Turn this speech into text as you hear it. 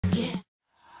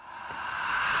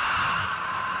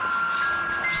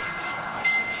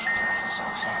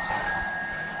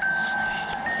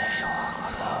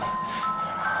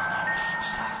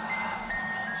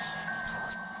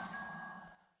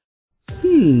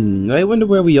I wonder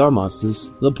where we are,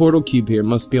 Monsters. The portal cube here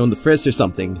must be on the fritz or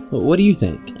something. What do you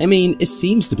think? I mean, it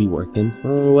seems to be working.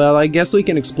 Well, I guess we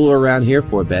can explore around here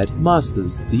for a bit.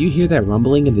 Monsters, do you hear that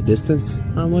rumbling in the distance?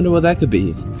 I wonder what that could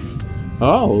be.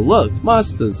 Oh, look,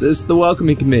 Monsters, it's the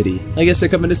welcoming committee. I guess they're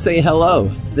coming to say hello.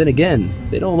 Then again,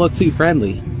 they don't look too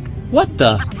friendly. What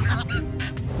the?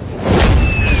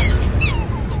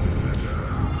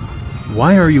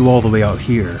 Why are you all the way out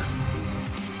here?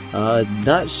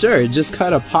 Not sure, it just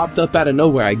kinda popped up out of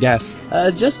nowhere, I guess.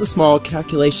 Just a small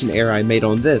calculation error I made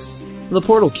on this. The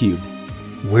portal cube.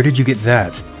 Where did you get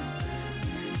that?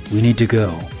 We need to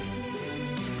go.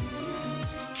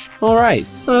 Alright,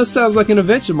 sounds like an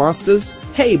adventure, Monsters.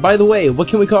 Hey, by the way, what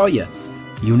can we call you?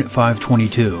 Unit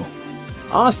 522.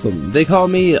 Awesome, they call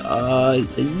me,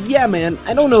 yeah man,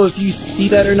 I don't know if you see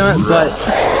that or not, but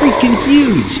it's freaking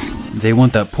huge! They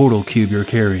want that portal cube you're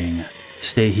carrying.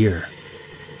 Stay here.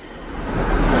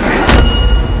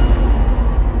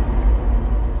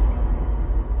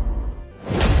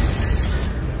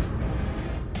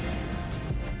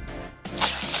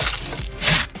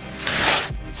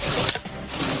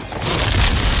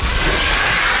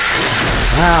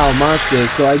 Wow, Monsters,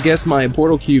 so I guess my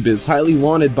portal cube is highly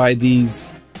wanted by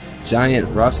these giant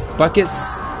rust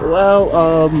buckets?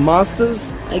 Well,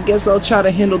 Monsters, I guess I'll try to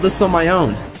handle this on my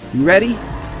own. You ready?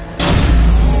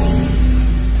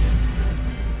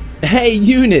 Hey,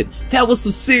 Unit! That was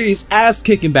some serious ass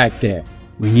kicking back there!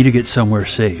 We need to get somewhere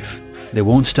safe. They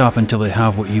won't stop until they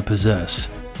have what you possess.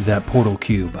 That portal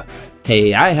cube.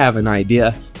 Hey, I have an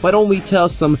idea. Why don't we tell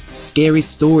some scary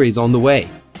stories on the way?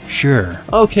 Sure.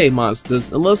 Okay,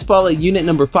 Monsters, let's follow unit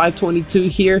number 522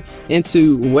 here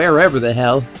into wherever the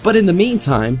hell. But in the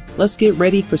meantime, let's get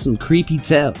ready for some creepy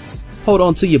tales. Hold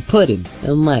on to your pudding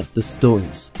and let the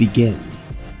stories begin.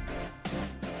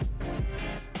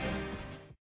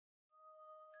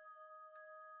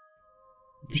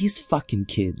 These fucking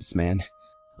kids, man.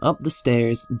 Up the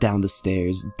stairs, down the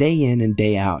stairs, day in and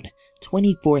day out,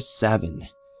 24/7.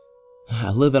 I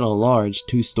live in a large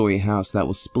two-story house that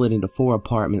was split into 4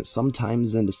 apartments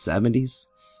sometimes in the 70s.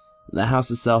 The house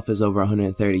itself is over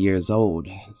 130 years old,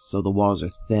 so the walls are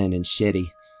thin and shitty,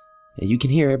 and you can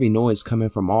hear every noise coming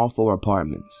from all 4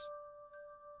 apartments.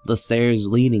 The stairs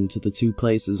leading to the 2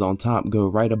 places on top go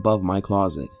right above my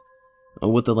closet,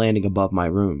 with the landing above my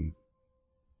room.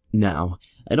 Now,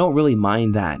 I don't really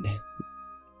mind that.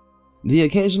 The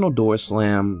occasional door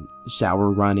slam,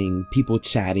 shower running, people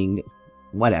chatting,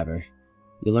 whatever.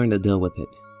 You learn to deal with it.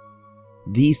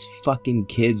 These fucking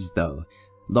kids though.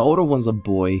 The older one's a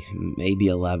boy, maybe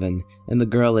 11, and the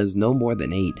girl is no more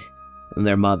than 8. And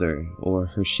their mother, or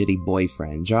her shitty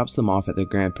boyfriend, drops them off at their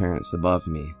grandparents above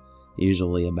me,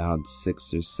 usually about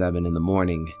 6 or 7 in the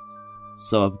morning.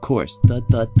 So of course, thud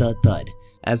thud thud thud,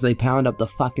 as they pound up the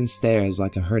fucking stairs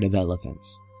like a herd of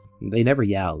elephants. They never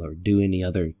yell or do any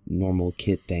other normal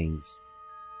kid things.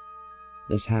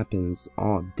 This happens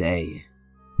all day.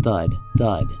 Thud,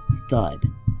 thud, thud,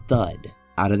 thud,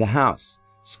 out of the house,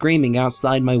 screaming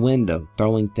outside my window,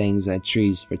 throwing things at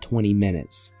trees for 20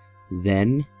 minutes.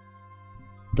 Then,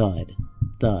 thud,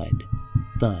 thud,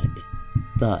 thud,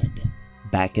 thud,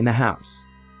 back in the house.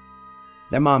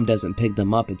 Their mom doesn't pick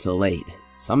them up until late,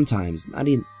 sometimes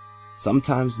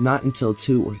not until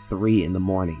 2 or 3 in the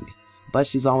morning, but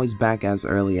she's always back as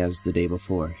early as the day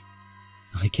before.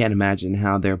 I can't imagine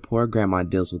how their poor grandma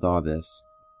deals with all this.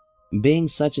 Being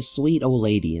such a sweet old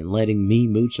lady and letting me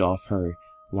mooch off her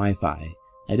Wi-Fi,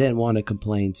 I didn't want to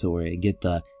complain to her and get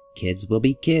the "kids will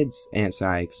be kids" answer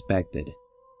I expected.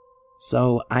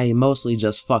 So I mostly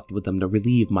just fucked with them to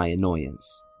relieve my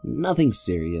annoyance. Nothing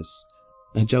serious.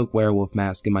 A joke werewolf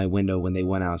mask in my window when they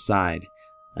went outside.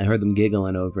 I heard them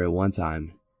giggling over it one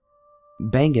time.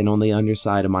 Banging on the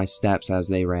underside of my steps as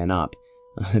they ran up.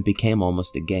 It became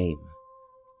almost a game.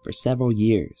 For several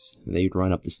years, they'd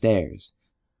run up the stairs.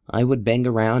 I would bang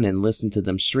around and listen to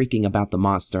them shrieking about the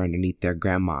monster underneath their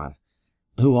grandma,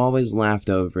 who always laughed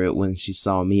over it when she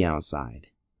saw me outside.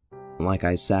 Like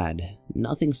I said,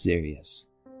 nothing serious.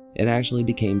 It actually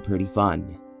became pretty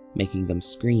fun, making them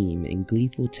scream in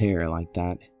gleeful terror like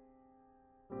that.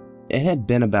 It had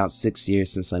been about 6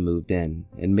 years since I moved in,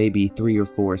 and maybe 3 or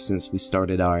 4 since we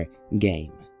started our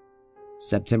game.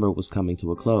 September was coming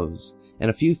to a close, and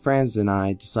a few friends and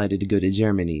I decided to go to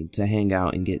Germany to hang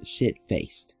out and get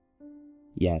shit-faced.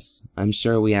 Yes, I'm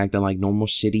sure we acted like normal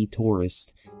shitty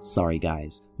tourists. Sorry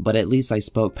guys, but at least I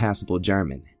spoke passable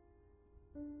German.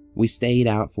 We stayed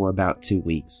out for about 2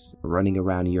 weeks, running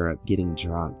around Europe getting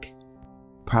drunk.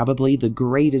 Probably the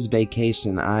greatest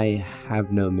vacation I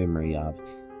have no memory of,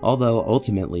 although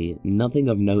ultimately nothing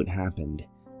of note happened.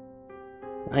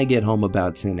 I get home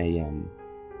about 10 a.m.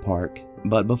 Park,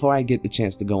 but before I get the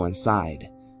chance to go inside,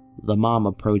 the mom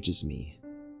approaches me.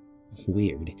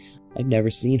 Weird, I've never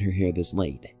seen her here this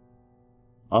late.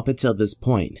 Up until this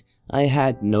point, I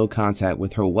had no contact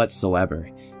with her whatsoever,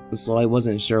 so I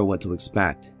wasn't sure what to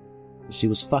expect. She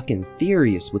was fucking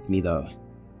furious with me though.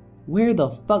 Where the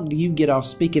fuck do you get off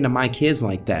speaking to my kids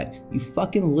like that, you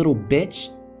fucking little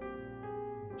bitch?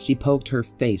 She poked her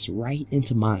face right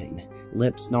into mine,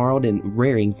 lips snarled and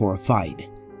raring for a fight.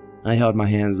 I held my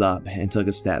hands up and took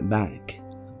a step back.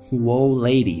 Whoa,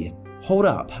 lady, hold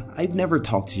up, I've never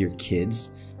talked to your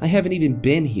kids. I haven't even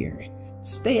been here.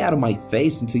 Stay out of my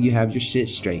face until you have your shit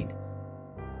straight.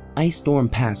 I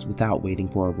stormed past without waiting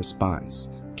for a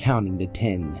response, counting to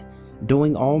 10,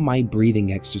 doing all my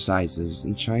breathing exercises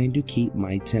and trying to keep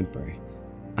my temper.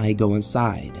 I go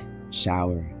inside,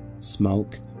 shower,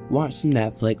 smoke, watch some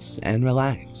Netflix, and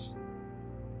relax.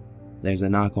 There's a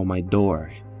knock on my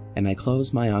door, and I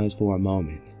close my eyes for a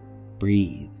moment,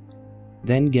 breathe,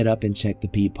 then get up and check the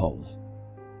peephole.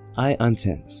 I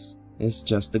untense. It's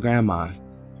just the grandma,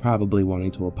 probably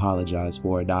wanting to apologize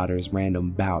for her daughter's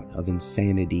random bout of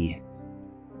insanity.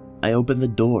 I open the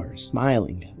door,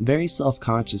 smiling, very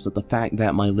self-conscious of the fact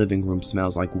that my living room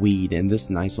smells like weed and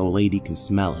this nice old lady can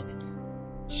smell it.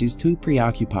 She's too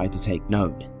preoccupied to take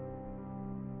note.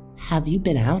 Have you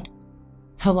been out?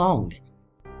 How long?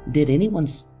 Did anyone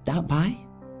stop by?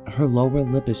 Her lower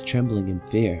lip is trembling in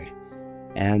fear,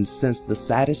 and since the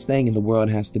saddest thing in the world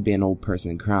has to be an old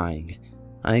person crying,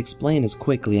 I explain as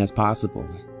quickly as possible.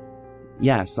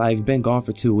 Yes, I've been gone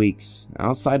for 2 weeks,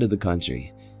 outside of the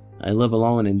country. I live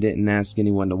alone and didn't ask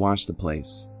anyone to watch the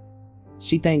place.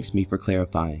 She thanks me for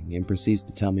clarifying and proceeds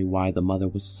to tell me why the mother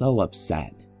was so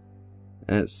upset.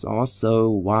 It's also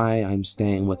why I'm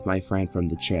staying with my friend from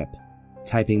the trip,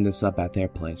 typing this up at their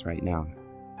place right now.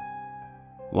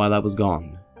 While I was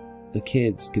gone, the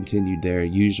kids continued their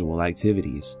usual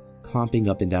activities, clomping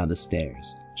up and down the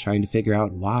stairs, trying to figure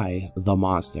out why the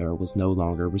monster was no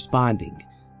longer responding.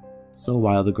 So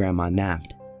while the grandma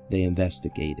napped, they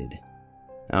investigated.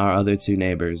 Our other 2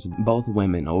 neighbors, both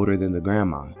women older than the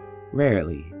grandma,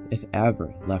 rarely, if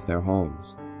ever, left their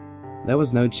homes. There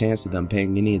was no chance of them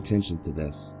paying any attention to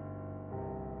this.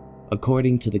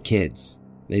 According to the kids,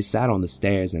 they sat on the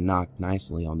stairs and knocked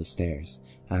nicely on the stairs,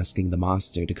 asking the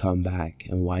monster to come back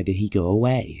and why did he go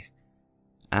away.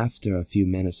 After a few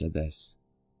minutes of this,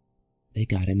 they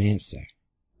got an answer.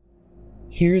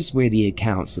 Here's where the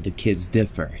accounts of the kids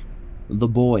differ. The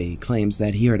boy claims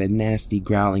that he heard a nasty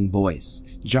growling voice,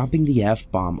 dropping the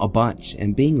F-bomb a bunch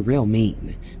and being real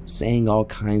mean, saying all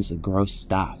kinds of gross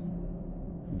stuff.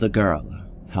 The girl,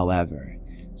 however,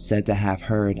 said to have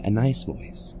heard a nice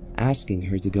voice, asking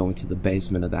her to go into the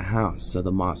basement of the house so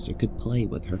the monster could play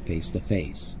with her face to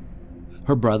face.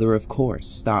 Her brother, of course,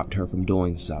 stopped her from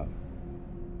doing so.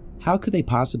 How could they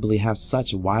possibly have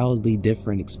such wildly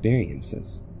different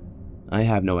experiences? I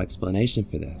have no explanation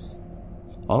for this.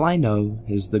 All I know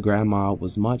is the grandma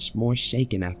was much more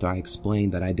shaken after I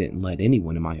explained that I didn't let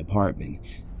anyone in my apartment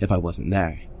if I wasn't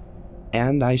there.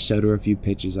 And I showed her a few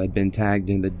pictures I'd been tagged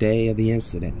in the day of the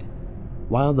incident.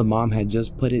 While the mom had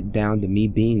just put it down to me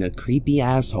being a creepy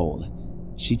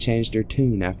asshole, she changed her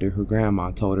tune after her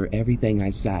grandma told her everything I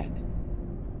said.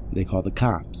 They called the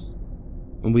cops,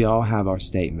 and we all have our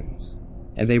statements,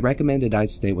 and they recommended I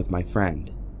stay with my friend.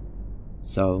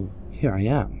 So here I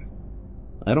am.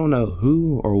 I don't know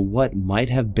who or what might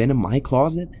have been in my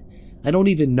closet. I don't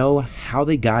even know how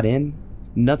they got in.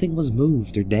 Nothing was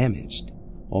moved or damaged.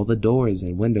 All the doors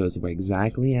and windows were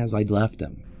exactly as I'd left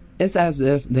them. It's as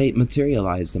if they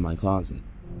materialized in my closet,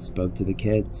 spoke to the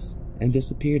kids, and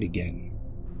disappeared again.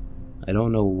 I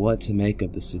don't know what to make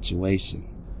of the situation,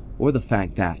 or the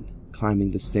fact that,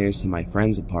 climbing the stairs to my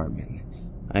friend's apartment,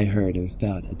 I heard and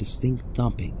felt a distinct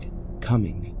thumping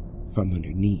coming from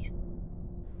underneath.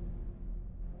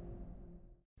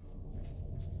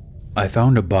 I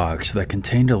found a box that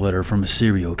contained a letter from a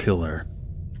serial killer.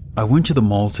 I went to the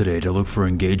mall today to look for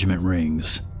engagement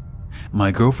rings.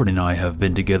 My girlfriend and I have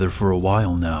been together for a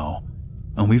while now,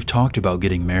 and we've talked about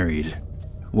getting married.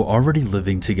 We're already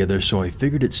living together, so I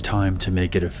figured it's time to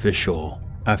make it official.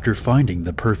 After finding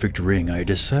the perfect ring, I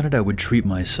decided I would treat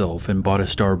myself and bought a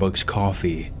Starbucks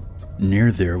coffee.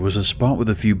 Near there was a spot with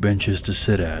a few benches to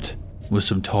sit at, with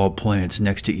some tall plants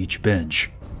next to each bench.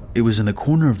 It was in the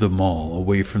corner of the mall,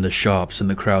 away from the shops and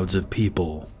the crowds of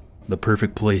people. The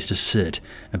perfect place to sit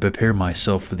and prepare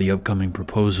myself for the upcoming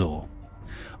proposal.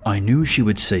 I knew she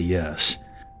would say yes,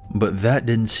 but that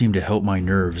didn't seem to help my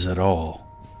nerves at all.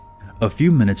 A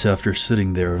few minutes after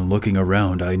sitting there and looking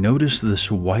around, I noticed this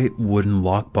white wooden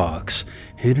lockbox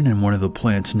hidden in one of the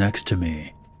plants next to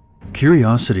me.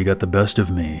 Curiosity got the best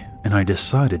of me, and I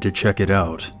decided to check it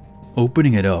out.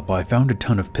 Opening it up, I found a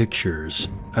ton of pictures,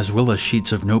 as well as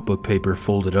sheets of notebook paper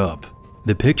folded up.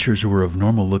 The pictures were of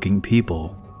normal-looking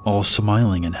people, all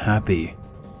smiling and happy.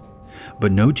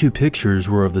 But no two pictures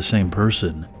were of the same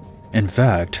person. In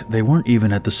fact, they weren't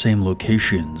even at the same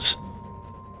locations.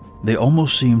 They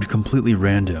almost seemed completely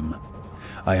random.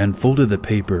 I unfolded the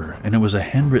paper, and it was a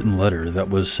handwritten letter that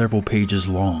was several pages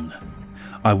long.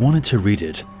 I wanted to read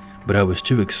it, but I was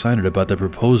too excited about the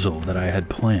proposal that I had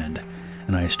planned,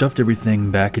 and I stuffed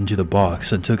everything back into the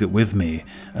box and took it with me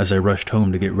as I rushed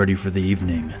home to get ready for the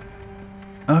evening.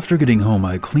 After getting home,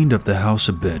 I cleaned up the house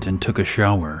a bit and took a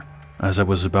shower. As I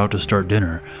was about to start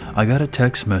dinner, I got a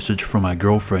text message from my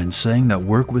girlfriend saying that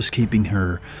work was keeping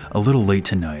her a little late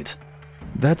tonight.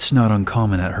 That's not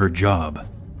uncommon at her job,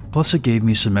 plus it gave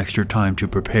me some extra time to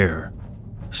prepare,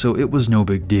 so it was no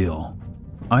big deal.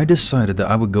 I decided that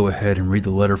I would go ahead and read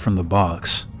the letter from the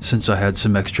box since I had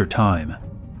some extra time.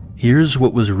 Here's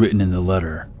what was written in the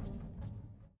letter.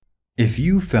 If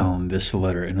you found this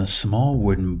letter in a small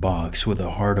wooden box with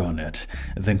a heart on it,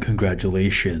 then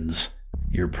congratulations.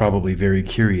 You're probably very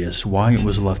curious why it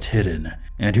was left hidden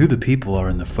and who the people are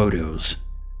in the photos.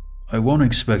 I won't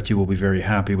expect you will be very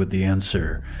happy with the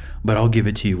answer, but I'll give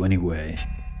it to you anyway.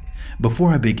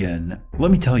 Before I begin,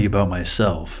 let me tell you about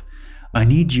myself. I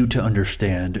need you to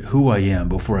understand who I am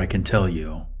before I can tell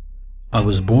you. I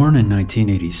was born in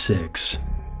 1986.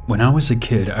 When I was a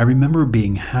kid, I remember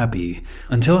being happy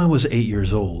until I was 8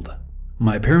 years old.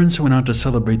 My parents went out to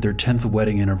celebrate their 10th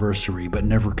wedding anniversary but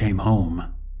never came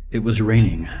home. It was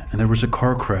raining, and there was a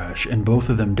car crash, and both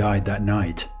of them died that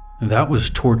night. That was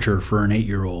torture for an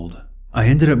 8-year-old. I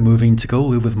ended up moving to go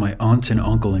live with my aunt and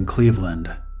uncle in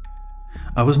Cleveland.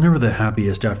 I was never the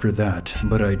happiest after that,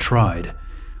 but I tried.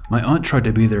 My aunt tried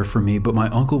to be there for me, but my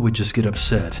uncle would just get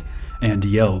upset and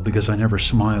yell because I never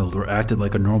smiled or acted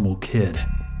like a normal kid.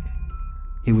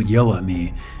 He would yell at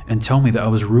me and tell me that I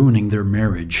was ruining their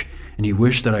marriage, and he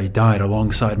wished that I died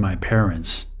alongside my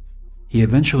parents. He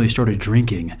eventually started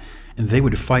drinking, and they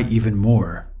would fight even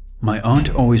more. My aunt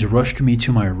always rushed me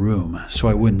to my room so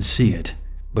I wouldn't see it,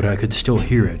 but I could still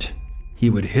hear it. He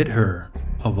would hit her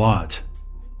a lot.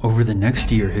 Over the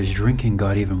next year, his drinking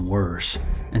got even worse,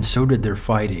 and so did their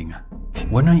fighting.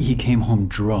 One night he came home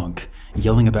drunk,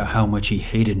 yelling about how much he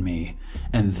hated me,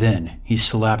 and then he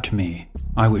slapped me.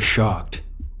 I was shocked.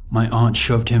 My aunt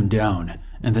shoved him down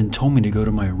and then told me to go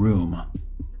to my room.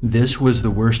 This was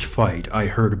the worst fight I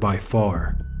heard by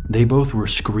far. They both were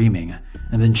screaming,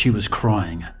 and then she was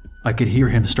crying. I could hear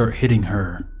him start hitting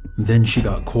her. Then she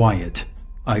got quiet.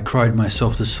 I cried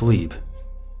myself to sleep.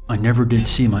 I never did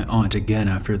see my aunt again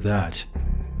after that.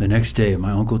 The next day,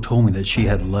 my uncle told me that she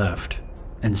had left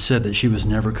and said that she was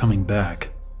never coming back.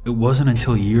 It wasn't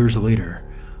until years later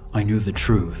I knew the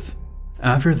truth.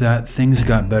 After that, things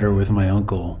got better with my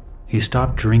uncle. He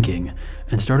stopped drinking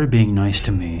and started being nice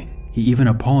to me. He even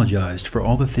apologized for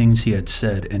all the things he had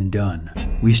said and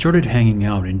done. We started hanging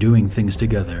out and doing things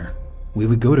together. We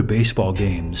would go to baseball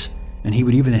games, and he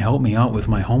would even help me out with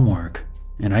my homework.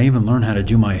 And I even learned how to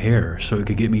do my hair so it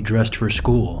could get me dressed for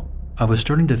school. I was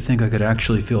starting to think I could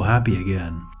actually feel happy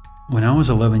again. When I was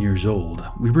 11 years old,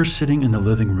 we were sitting in the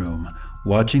living room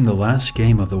watching the last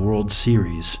game of the World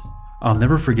Series. I'll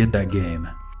never forget that game.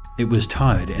 It was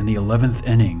tied in the 11th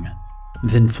inning.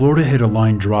 Then Florida hit a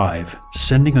line drive,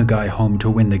 sending a guy home to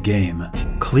win the game.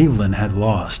 Cleveland had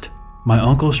lost. My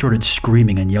uncle started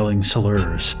screaming and yelling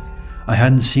slurs. I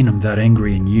hadn't seen him that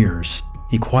angry in years.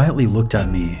 He quietly looked at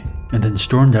me and then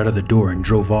stormed out of the door and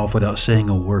drove off without saying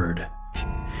a word.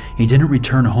 He didn't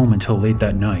return home until late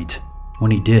that night.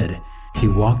 When he did, he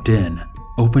walked in,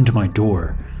 opened my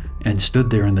door, and stood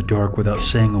there in the dark without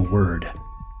saying a word.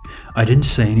 I didn't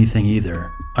say anything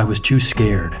either. I was too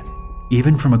scared.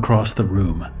 Even from across the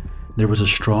room, there was a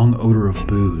strong odor of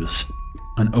booze,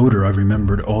 an odor I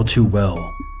remembered all too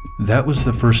well. That was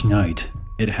the first night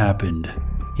it happened.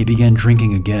 He began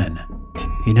drinking again.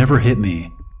 He never hit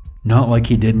me, not like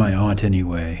he did my aunt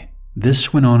anyway.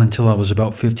 This went on until I was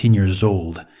about 15 years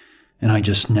old, and I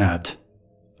just snapped.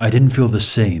 I didn't feel the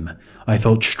same. I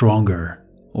felt stronger,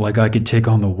 like I could take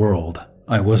on the world.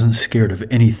 I wasn't scared of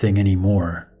anything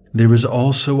anymore. There was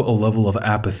also a level of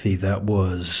apathy that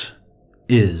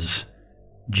is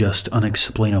just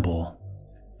unexplainable.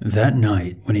 That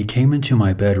night, when he came into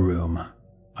my bedroom,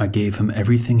 I gave him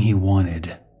everything he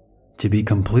wanted. To be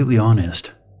completely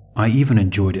honest, I even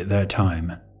enjoyed it that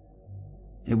time.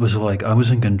 It was like I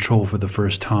was in control for the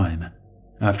first time.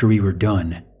 After we were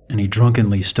done, and he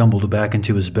drunkenly stumbled back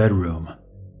into his bedroom,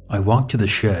 I walked to the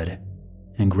shed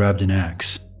and grabbed an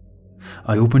axe.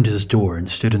 I opened his door and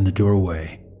stood in the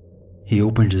doorway. He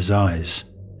opened his eyes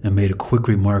and made a quick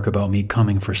remark about me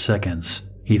coming for seconds.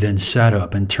 He then sat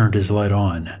up and turned his light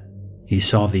on. He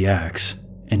saw the axe,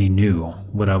 and he knew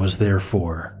what I was there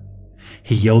for.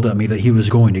 He yelled at me that he was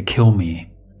going to kill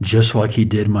me, just like he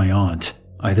did my aunt.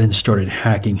 I then started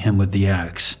hacking him with the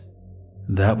axe.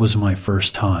 That was my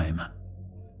first time.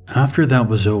 After that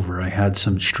was over, I had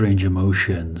some strange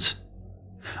emotions.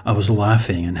 I was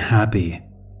laughing and happy,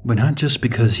 but not just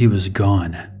because he was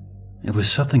gone. It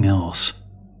was something else.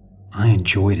 I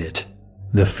enjoyed it.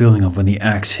 The feeling of when the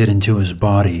axe hit into his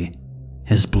body,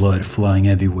 his blood flying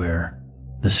everywhere,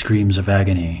 the screams of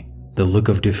agony, the look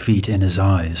of defeat in his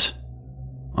eyes.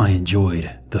 I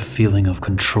enjoyed the feeling of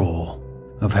control,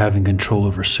 of having control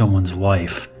over someone's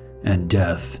life and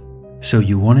death. So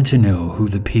you wanted to know who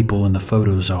the people in the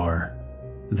photos are.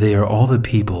 They are all the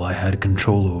people I had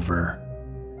control over.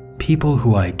 People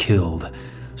who I killed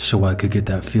so I could get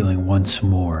that feeling once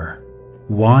more.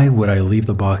 Why would I leave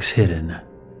the box hidden?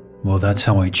 Well, that's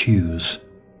how I choose.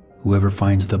 Whoever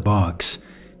finds the box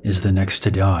is the next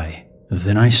to die.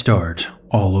 Then I start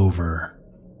all over.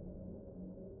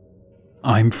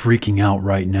 I'm freaking out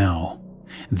right now.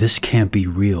 This can't be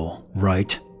real,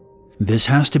 right? This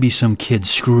has to be some kid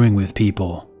screwing with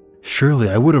people. Surely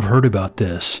I would have heard about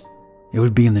this. It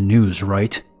would be in the news,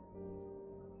 right?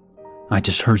 I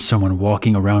just heard someone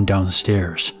walking around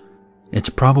downstairs. It's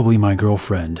probably my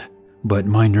girlfriend, but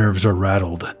my nerves are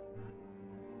rattled.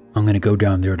 I'm gonna go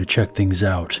down there to check things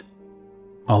out.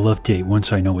 I'll update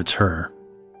once I know it's her.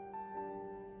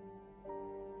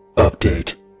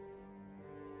 Update.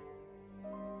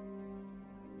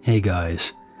 Hey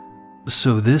guys.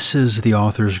 So this is the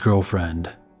author's girlfriend.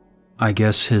 I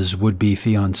guess his would-be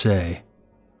fiancé.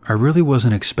 I really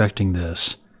wasn't expecting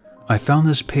this. I found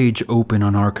this page open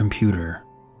on our computer.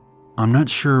 I'm not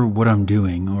sure what I'm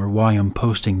doing or why I'm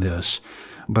posting this,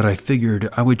 but I figured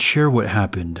I would share what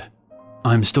happened.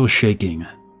 I'm still shaking.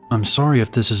 I'm sorry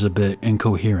if this is a bit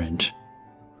incoherent.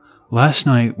 Last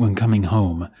night when coming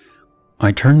home,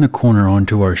 I turned the corner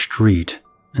onto our street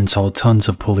and saw tons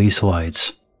of police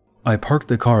lights. I parked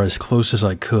the car as close as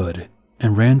I could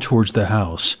and ran towards the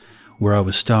house, where I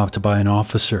was stopped by an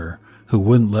officer who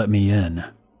wouldn't let me in.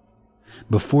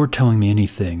 Before telling me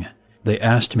anything, they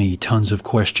asked me tons of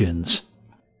questions.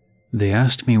 They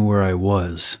asked me where I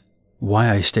was,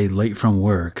 why I stayed late from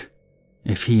work,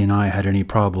 if he and I had any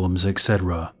problems,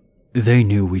 etc. They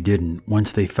knew we didn't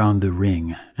once they found the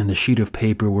ring and the sheet of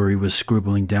paper where he was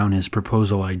scribbling down his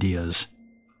proposal ideas.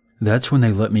 That's when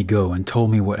they let me go and told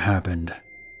me what happened.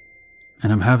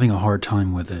 And I'm having a hard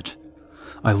time with it.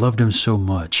 I loved him so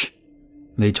much.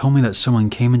 They told me that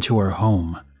someone came into our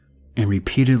home and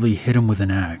repeatedly hit him with an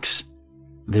axe.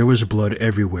 There was blood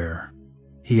everywhere.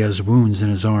 He has wounds in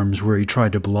his arms where he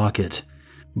tried to block it,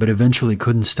 but eventually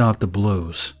couldn't stop the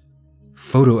blows.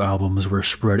 Photo albums were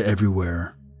spread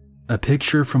everywhere. A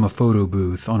picture from a photo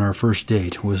booth on our first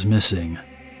date was missing.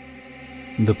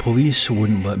 The police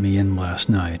wouldn't let me in last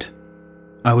night.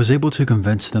 I was able to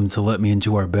convince them to let me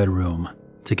into our bedroom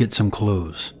to get some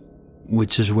clothes,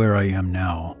 which is where I am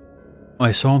now.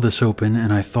 I saw this open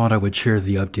and I thought I would share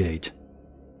the update.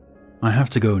 I have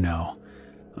to go now.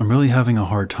 I'm really having a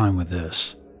hard time with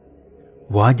this.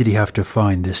 Why did he have to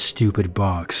find this stupid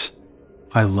box?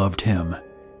 I loved him.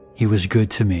 He was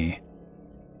good to me.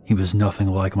 He was nothing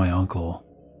like my uncle.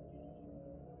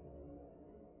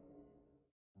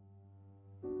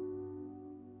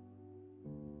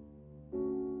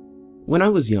 When I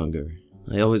was younger,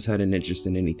 I always had an interest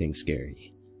in anything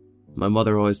scary. My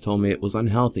mother always told me it was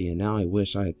unhealthy, and now I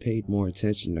wish I had paid more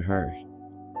attention to her.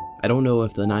 I don't know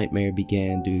if the nightmare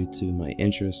began due to my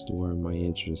interest or my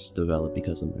interest developed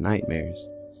because of my nightmares.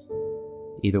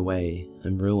 Either way,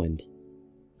 I'm ruined.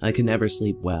 I could never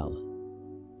sleep well,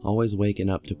 always waking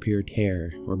up to pure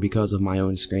terror or because of my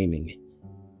own screaming.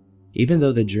 Even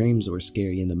though the dreams were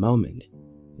scary in the moment,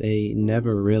 they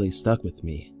never really stuck with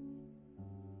me.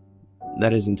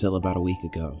 That is until about a week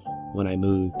ago, when I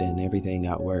moved and everything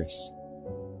got worse.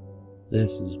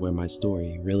 This is where my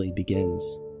story really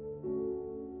begins.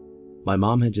 My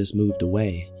mom had just moved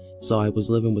away, so I was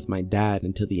living with my dad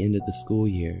until the end of the school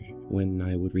year, when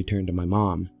I would return to my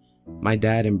mom. My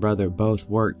dad and brother both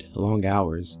worked long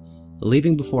hours,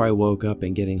 leaving before I woke up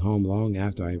and getting home long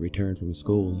after I returned from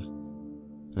school.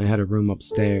 I had a room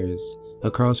upstairs,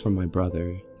 across from my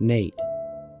brother, Nate.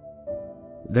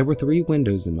 There were 3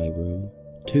 windows in my room,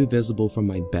 2 visible from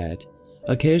my bed,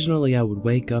 Occasionally I would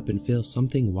wake up and feel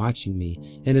something watching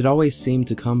me, and it always seemed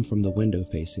to come from the window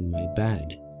facing my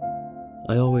bed.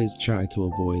 I always tried to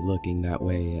avoid looking that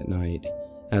way at night,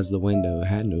 as the window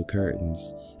had no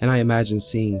curtains, and I imagined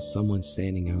seeing someone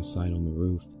standing outside on the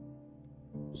roof.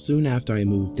 Soon after I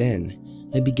moved in,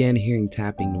 I began hearing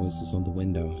tapping noises on the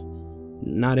window.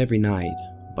 Not every night,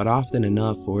 but often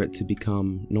enough for it to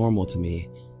become normal to me.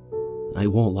 I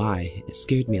won't lie, it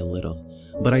scared me a little,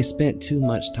 but I spent too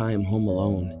much time home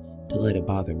alone to let it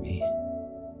bother me.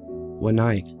 One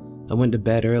night, I went to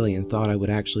bed early and thought I would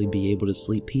actually be able to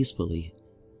sleep peacefully.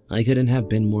 I couldn't have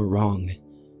been more wrong.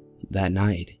 That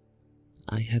night,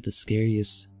 I had the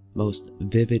scariest, most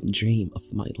vivid dream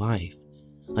of my life.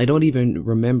 I don't even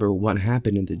remember what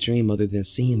happened in the dream other than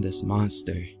seeing this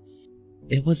monster.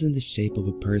 It was in the shape of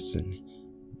a person,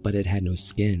 but it had no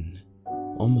skin,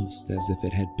 almost as if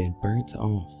it had been burnt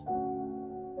off.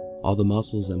 All the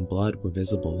muscles and blood were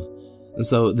visible, and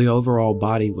so the overall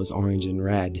body was orange and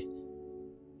red.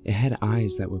 It had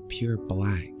eyes that were pure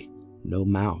black, no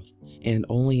mouth, and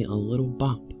only a little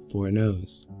bump for a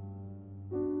nose.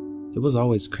 It was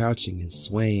always crouching and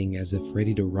swaying as if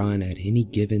ready to run at any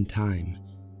given time.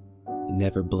 It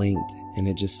never blinked, and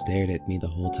it just stared at me the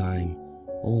whole time,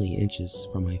 only inches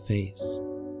from my face.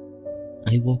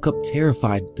 I woke up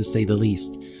terrified, to say the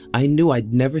least. I knew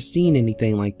I'd never seen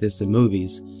anything like this in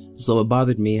movies, so it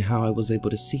bothered me how I was able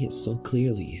to see it so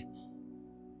clearly.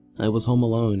 I was home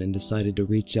alone and decided to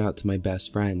reach out to my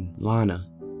best friend, Lana.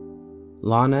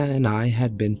 Lana and I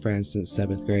had been friends since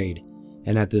 7th grade,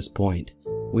 and at this point,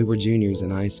 we were juniors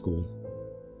in high school.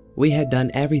 We had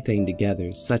done everything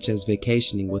together, such as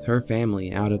vacationing with her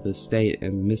family out of the state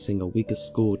and missing a week of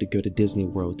school to go to Disney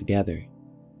World together.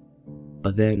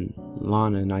 But then,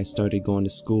 Lana and I started going to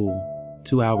school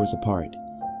 2 hours apart.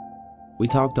 We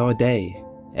talked all day,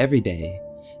 every day,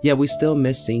 yet we still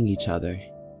missed seeing each other.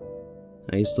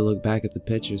 I used to look back at the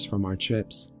pictures from our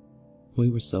trips.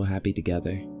 We were so happy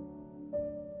together.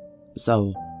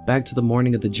 So, back to the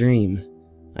morning of the dream.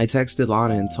 I texted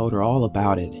Lana and told her all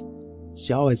about it.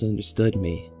 She always understood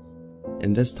me,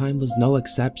 and this time was no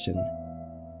exception.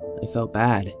 I felt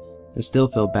bad, and still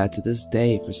feel bad to this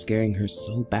day for scaring her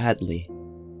so badly.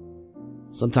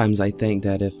 Sometimes I think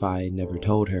that if I never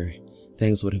told her,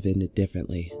 things would have ended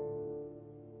differently.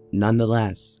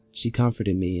 Nonetheless, she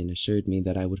comforted me and assured me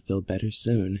that I would feel better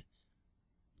soon.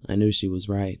 I knew she was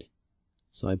right,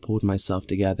 so I pulled myself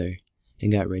together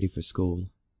and got ready for school.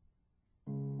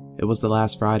 It was the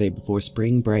last Friday before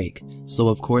spring break, so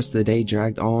of course the day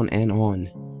dragged on and on.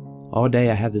 All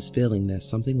day I had this feeling that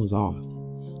something was off,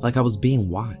 like I was being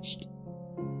watched.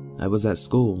 I was at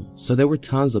school, so there were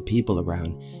tons of people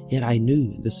around, yet I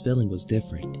knew this feeling was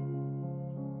different.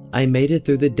 I made it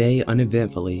through the day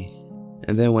uneventfully,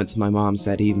 and then went to my mom's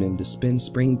that evening to spend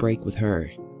spring break with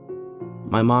her.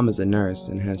 My mom is a nurse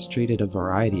and has treated a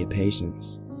variety of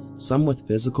patients, some with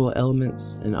physical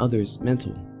ailments and others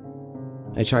mental.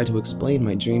 I tried to explain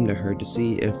my dream to her to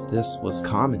see if this was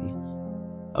common.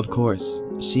 Of course,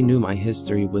 she knew my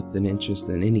history with an interest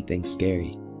in anything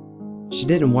scary. She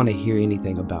didn't want to hear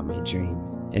anything about my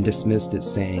dream and dismissed it,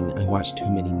 saying I watched too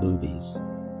many movies.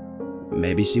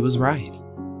 Maybe she was right,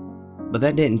 but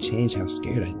that didn't change how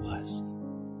scared I was.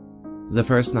 The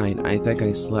first night, I think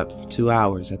I slept for 2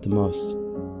 hours at the most.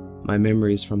 My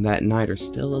memories from that night are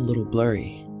still a little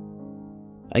blurry.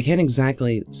 I can't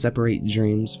exactly separate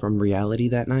dreams from reality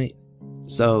that night,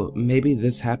 so maybe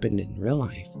this happened in real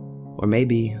life, or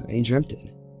maybe I dreamt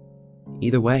it.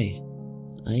 Either way,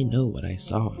 I know what I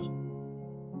saw.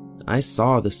 I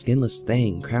saw the skinless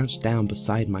thing crouched down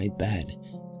beside my bed,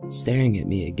 staring at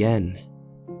me again.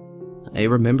 I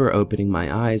remember opening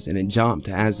my eyes and it jumped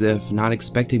as if not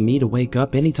expecting me to wake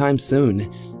up anytime soon.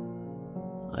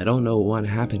 I don't know what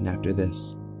happened after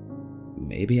this.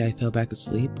 Maybe I fell back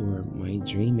asleep or my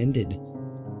dream ended.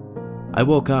 I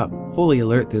woke up, fully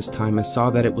alert this time, and saw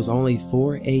that it was only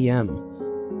 4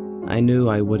 a.m. I knew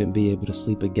I wouldn't be able to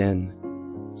sleep again,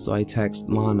 so I texted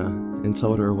Lana and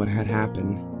told her what had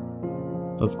happened.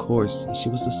 Of course, she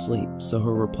was asleep, so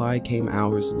her reply came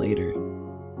hours later.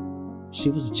 She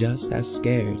was just as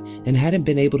scared and hadn't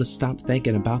been able to stop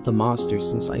thinking about the monster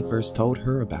since I first told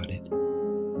her about it.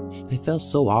 I felt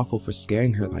so awful for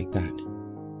scaring her like that.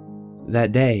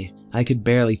 That day, I could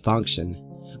barely function.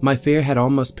 My fear had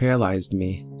almost paralyzed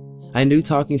me. I knew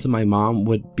talking to my mom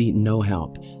would be no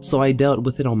help, so I dealt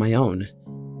with it on my own.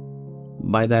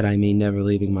 By that I mean never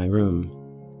leaving my room,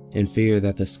 in fear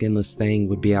that the skinless thing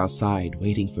would be outside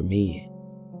waiting for me.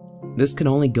 This could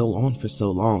only go on for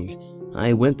so long.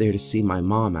 I went there to see my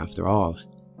mom after all.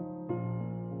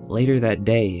 Later that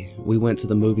day, we went to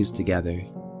the movies together.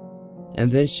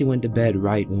 And then she went to bed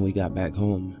right when we got back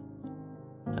home.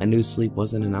 I knew sleep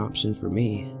wasn't an option for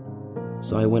me,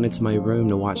 so I went into my room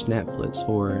to watch Netflix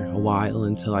for a while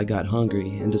until I got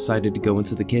hungry and decided to go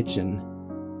into the kitchen.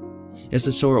 It's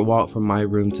a short walk from my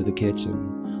room to the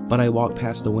kitchen, but I walked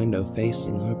past the window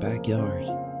facing our backyard.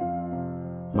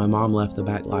 My mom left the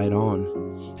back light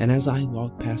on, and as I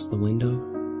walked past the window,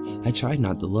 I tried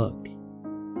not to look,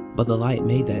 but the light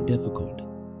made that difficult.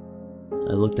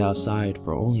 I looked outside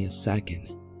for only a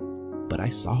second, but I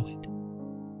saw it.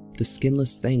 The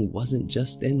skinless thing wasn't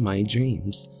just in my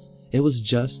dreams. It was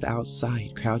just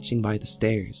outside, crouching by the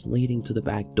stairs leading to the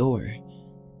back door.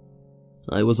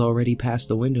 I was already past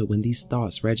the window when these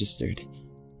thoughts registered.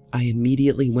 I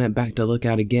immediately went back to look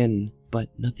out again, but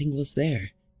nothing was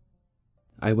there.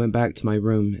 I went back to my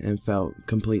room and felt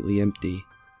completely empty.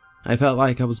 I felt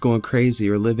like I was going crazy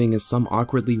or living in some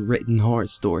awkwardly written horror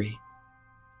story.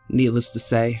 Needless to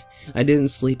say, I didn't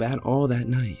sleep at all that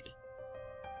night.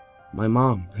 My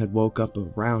mom had woke up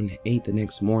around 8 the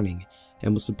next morning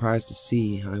and was surprised to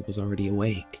see I was already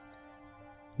awake.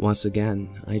 Once again,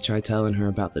 I tried telling her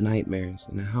about the nightmares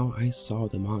and how I saw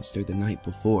the monster the night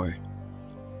before.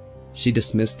 She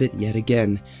dismissed it yet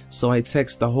again, so I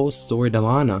texted the whole story to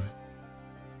Lana.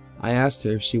 I asked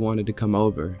her if she wanted to come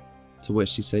over, to which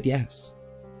she said yes.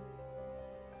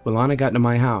 When Lana got to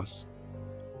my house,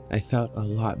 I felt a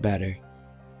lot better.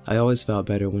 I always felt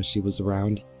better when she was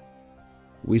around.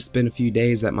 We spent a few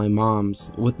days at my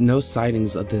mom's with no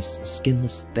sightings of this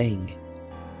skinless thing.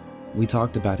 We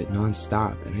talked about it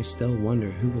non-stop, and I still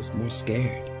wonder who was more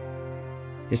scared.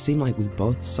 It seemed like we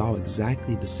both saw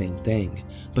exactly the same thing,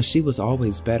 but she was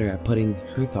always better at putting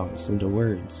her thoughts into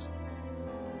words.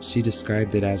 She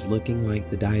described it as looking like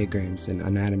the diagrams in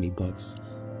anatomy books,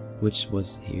 which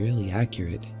was eerily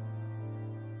accurate.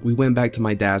 We went back to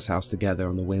my dad's house together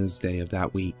on the Wednesday of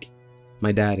that week.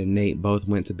 My dad and Nate both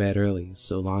went to bed early,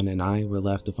 so Lana and I were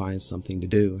left to find something to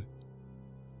do.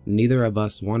 Neither of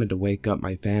us wanted to wake up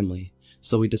my family,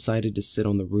 so we decided to sit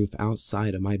on the roof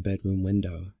outside of my bedroom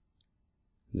window.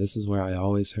 This is where I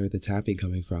always heard the tapping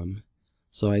coming from,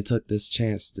 so I took this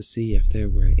chance to see if there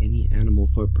were any animal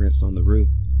footprints on the roof.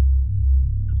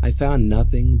 I found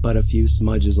nothing but a few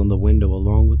smudges on the window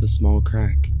along with a small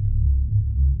crack.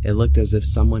 It looked as if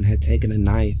someone had taken a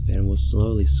knife and was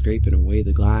slowly scraping away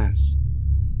the glass.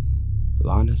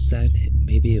 Lana said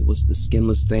maybe it was the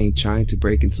skinless thing trying to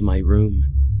break into my room.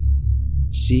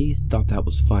 She thought that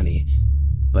was funny,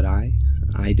 but I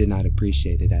did not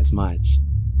appreciate it as much.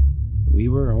 We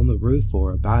were on the roof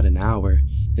for about an hour,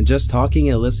 and just talking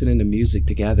and listening to music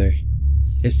together.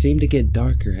 It seemed to get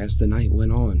darker as the night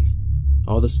went on.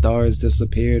 All the stars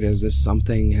disappeared as if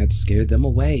something had scared them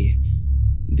away.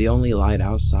 The only light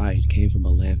outside came from a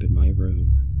lamp in my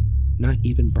room, not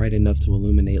even bright enough to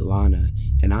illuminate Lana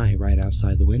and I right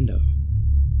outside the window.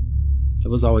 I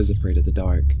was always afraid of the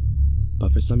dark,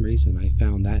 but for some reason I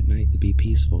found that night to be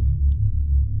peaceful.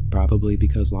 Probably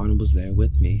because Lana was there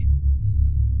with me.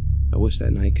 I wish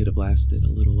that night could have lasted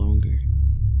a little longer.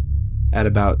 At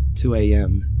about 2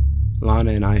 a.m.,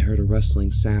 Lana and I heard a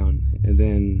rustling sound and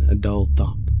then a dull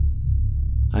thump.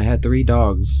 I had 3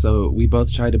 dogs, so we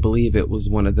both tried to believe it was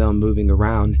one of them moving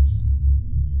around.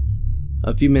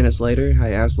 A few minutes later, I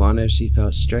asked Lana if she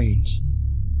felt strange.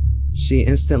 She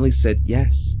instantly said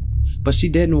yes, but she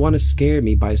didn't want to scare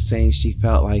me by saying she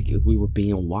felt like we were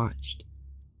being watched.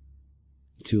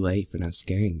 Too late for not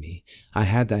scaring me. I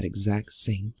had that exact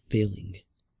same feeling.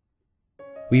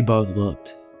 We both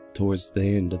looked towards the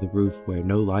end of the roof where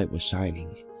no light was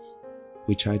shining.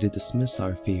 We tried to dismiss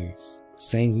our fears,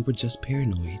 saying we were just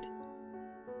paranoid.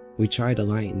 We tried to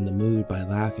lighten the mood by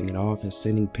laughing it off and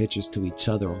sending pictures to each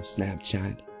other on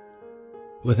Snapchat.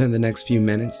 Within the next few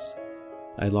minutes,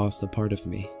 I lost a part of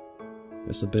me.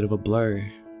 It's a bit of a blur,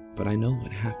 but I know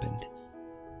what happened.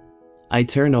 I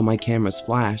turned on my camera's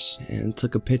flash and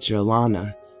took a picture of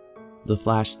Lana. The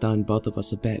flash stunned both of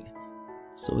us a bit,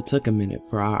 so it took a minute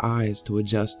for our eyes to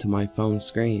adjust to my phone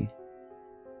screen.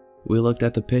 We looked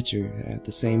at the picture at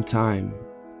the same time,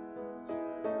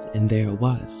 and there it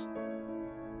was.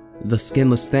 The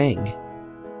skinless thing,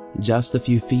 just a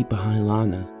few feet behind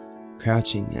Lana,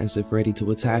 crouching as if ready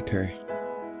to attack her.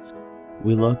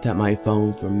 We looked at my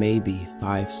phone for maybe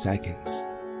 5 seconds.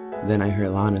 Then I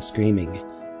heard Lana screaming.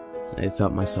 I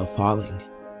felt myself falling,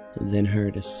 then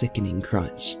heard a sickening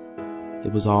crunch.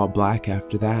 It was all black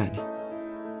after that.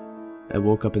 I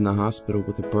woke up in the hospital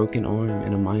with a broken arm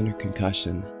and a minor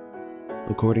concussion.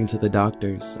 According to the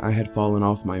doctors, I had fallen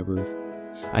off my roof.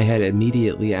 I had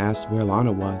immediately asked where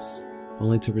Lana was,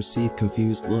 only to receive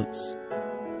confused looks.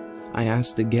 I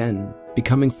asked again,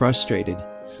 becoming frustrated,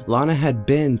 Lana had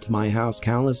been to my house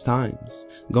countless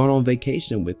times, gone on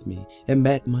vacation with me, and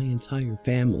met my entire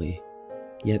family.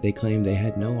 Yet they claimed they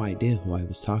had no idea who I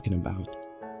was talking about.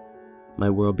 My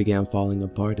world began falling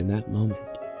apart in that moment.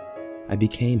 I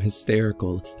became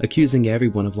hysterical, accusing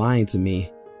everyone of lying to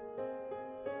me.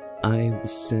 I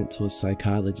was sent to a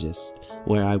psychologist,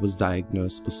 where I was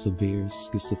diagnosed with severe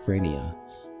schizophrenia.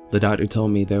 The doctor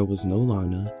told me there was no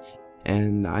Lana,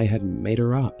 and I had made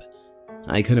her up.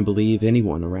 I couldn't believe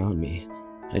anyone around me.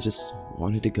 I just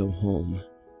wanted to go home.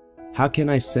 How can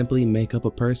I simply make up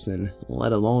a person,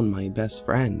 let alone my best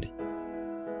friend?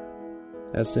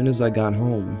 As soon as I got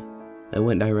home, I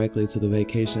went directly to the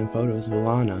vacation photos with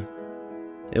Lana.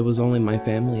 It was only my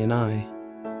family and I.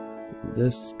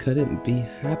 This couldn't be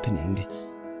happening.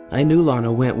 I knew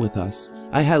Lana went with us.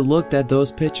 I had looked at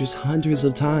those pictures hundreds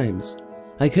of times.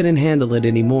 I couldn't handle it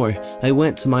anymore. I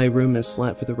went to my room and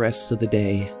slept for the rest of the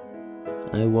day.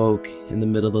 I woke in the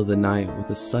middle of the night with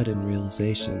a sudden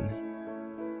realization.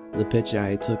 The picture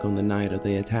I took on the night of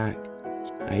the attack.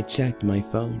 I checked my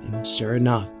phone and sure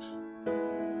enough,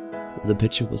 the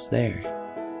picture was there.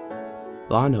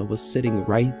 Lana was sitting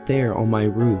right there on my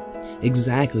roof,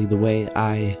 exactly the way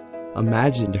I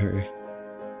imagined her,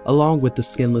 along with the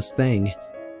skinless thing.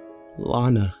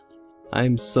 Lana,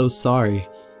 I'm so sorry.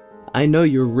 I know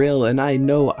you're real and I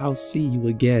know I'll see you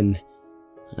again.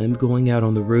 I'm going out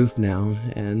on the roof now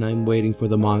and I'm waiting for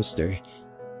the monster.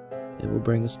 It will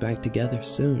bring us back together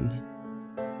soon.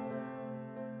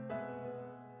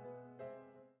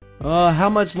 How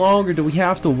much longer do we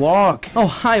have to walk? Oh,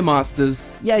 hi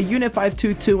Monstaz. Yeah, Unit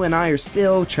 522 and I are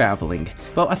still traveling,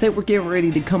 but I think we're getting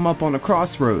ready to come up on a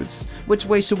crossroads. Which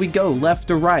way should we go, left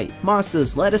or right?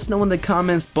 Monstaz, let us know in the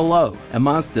comments below. And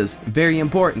Monstaz, very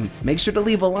important, make sure to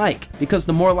leave a like, because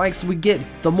the more likes we get,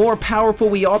 the more powerful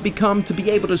we all become to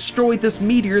be able to destroy this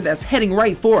meteor that's heading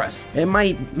right for us. It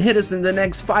might hit us in the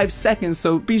next 5 seconds,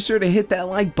 so be sure to hit that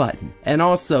like button. And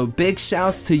also, big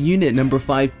shouts to Unit number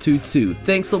 522.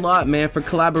 Thanks a lot, man, for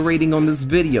collaborating on this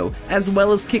video, as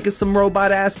well as kicking some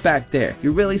robot ass back there.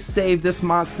 You really saved this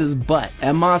monster's butt.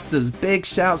 And Monstaz, big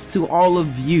shouts to all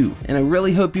of you, and I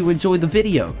really hope you enjoyed the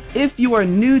video. If you are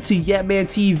new to Yetman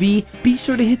TV, be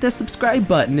sure to hit that subscribe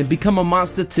button and become a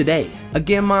monster today.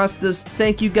 Again, Monstaz,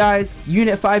 thank you guys.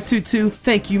 Unit 522,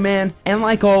 thank you, man, and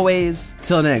like always,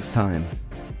 till next time.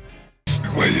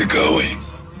 Where you going?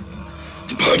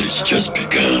 The party's just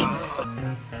begun.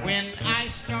 When I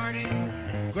started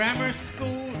grammar school,